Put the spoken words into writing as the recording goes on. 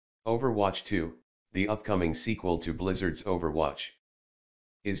Overwatch 2, the upcoming sequel to Blizzard's Overwatch,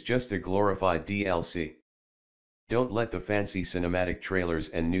 is just a glorified DLC. Don't let the fancy cinematic trailers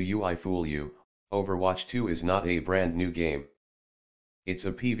and new UI fool you. Overwatch 2 is not a brand new game. It's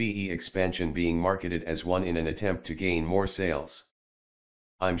a PvE expansion being marketed as one in an attempt to gain more sales.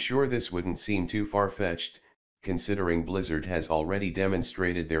 I'm sure this wouldn't seem too far-fetched, considering Blizzard has already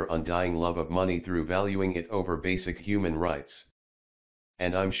demonstrated their undying love of money through valuing it over basic human rights.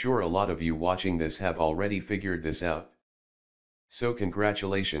 And I'm sure a lot of you watching this have already figured this out. So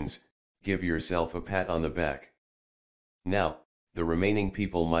congratulations, give yourself a pat on the back. Now, the remaining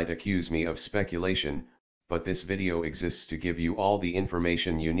people might accuse me of speculation, but this video exists to give you all the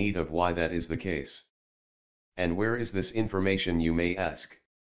information you need of why that is the case. And where is this information, you may ask?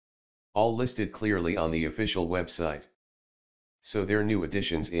 All listed clearly on the official website. So their new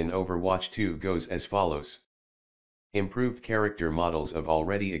additions in Overwatch 2 goes as follows. Improved character models of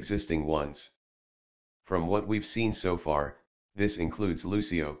already existing ones. From what we've seen so far, this includes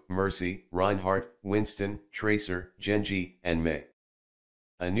Lucio, Mercy, Reinhardt, Winston, Tracer, Genji, and Mei.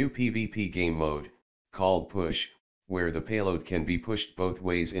 A new PvP game mode, called Push, where the payload can be pushed both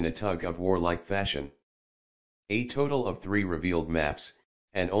ways in a tug-of-war-like fashion. A total of 3 revealed maps,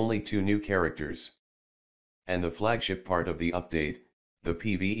 and only 2 new characters. And the flagship part of the update, the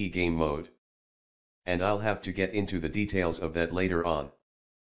PvE game mode. And I'll have to get into the details of that later on.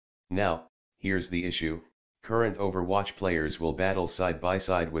 Now, here's the issue. Current Overwatch players will battle side by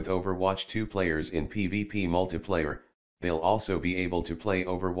side with Overwatch 2 players in PvP multiplayer. They'll also be able to play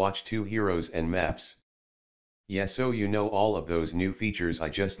Overwatch 2 heroes and maps. Yeah, so you know all of those new features I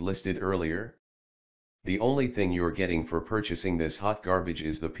just listed earlier? The only thing you're getting for purchasing this hot garbage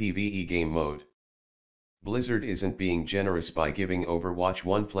is the PvE game mode. Blizzard isn't being generous by giving Overwatch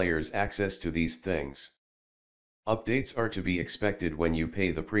 1 players access to these things. Updates are to be expected when you pay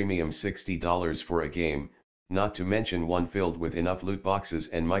the premium $60 for a game, not to mention one filled with enough loot boxes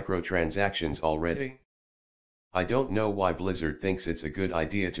and microtransactions already. I don't know why Blizzard thinks it's a good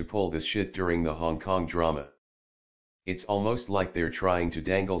idea to pull this shit during the Hong Kong drama. It's almost like they're trying to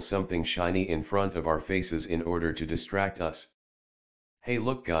dangle something shiny in front of our faces in order to distract us. Hey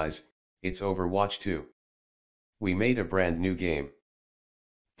look guys, it's Overwatch 2. We made a brand new game.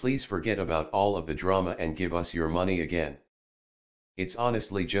 Please forget about all of the drama and give us your money again. It's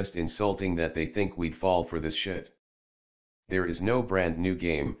honestly just insulting that they think we'd fall for this shit. There is no brand new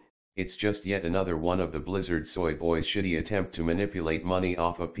game, it's just yet another one of the Blizzard soy boys' shitty attempt to manipulate money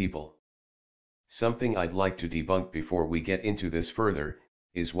off of people. Something I'd like to debunk before we get into this further,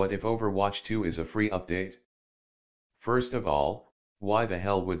 is what if Overwatch 2 is a free update? First of all, why the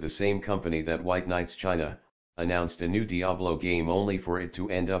hell would the same company that White Knights China announced a new Diablo game only for it to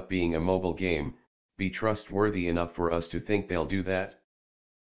end up being a mobile game, be trustworthy enough for us to think they'll do that?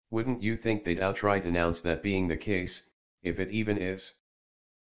 Wouldn't you think they'd outright announce that being the case, if it even is?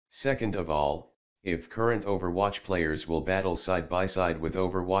 Second of all, if current Overwatch players will battle side by side with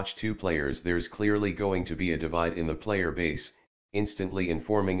Overwatch 2 players, there's clearly going to be a divide in the player base, instantly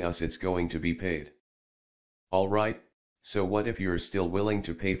informing us it's going to be paid. Alright, so what if you're still willing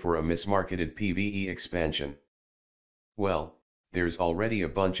to pay for a mismarketed PvE expansion? Well, there's already a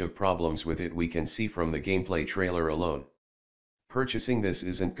bunch of problems with it we can see from the gameplay trailer alone. Purchasing this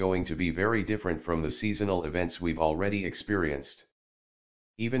isn't going to be very different from the seasonal events we've already experienced.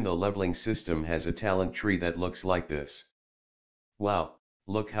 Even the leveling system has a talent tree that looks like this. Wow,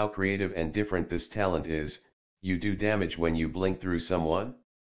 look how creative and different this talent is. You do damage when you blink through someone?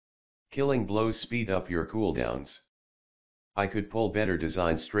 Killing blows speed up your cooldowns. I could pull better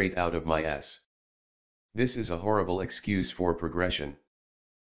design straight out of my ass. This is a horrible excuse for progression.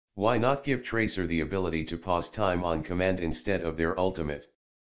 Why not give Tracer the ability to pause time on command instead of their ultimate?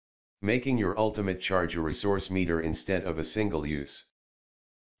 Making your ultimate charge a resource meter instead of a single use.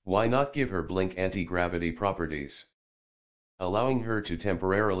 Why not give her blink anti-gravity properties? Allowing her to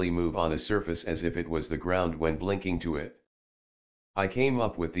temporarily move on a surface as if it was the ground when blinking to it. I came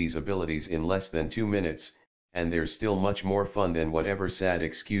up with these abilities in less than 2 minutes, and they're still much more fun than whatever sad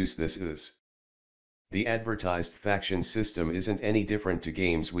excuse this is. The advertised faction system isn't any different to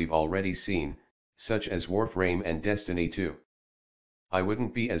games we've already seen, such as Warframe and Destiny 2. I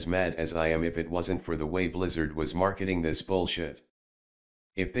wouldn't be as mad as I am if it wasn't for the way Blizzard was marketing this bullshit.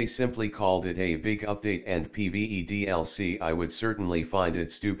 If they simply called it a big update and PvE DLC, I would certainly find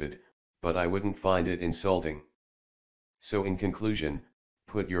it stupid, but I wouldn't find it insulting. So in conclusion,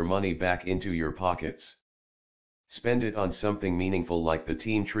 put your money back into your pockets. Spend it on something meaningful like the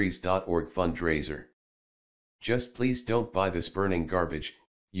teamtrees.org fundraiser. Just please don't buy this burning garbage.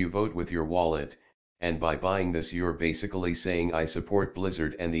 You vote with your wallet, and by buying this you're basically saying I support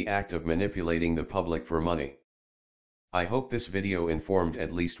Blizzard and the act of manipulating the public for money. I hope this video informed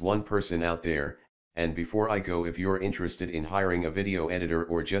at least one person out there, and before I go, if you're interested in hiring a video editor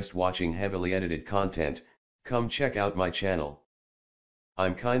or just watching heavily edited content, come check out my channel.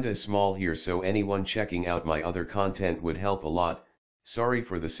 I'm kinda small here, so anyone checking out my other content would help a lot. Sorry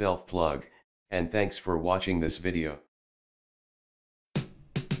for the self-plug, and thanks for watching this video.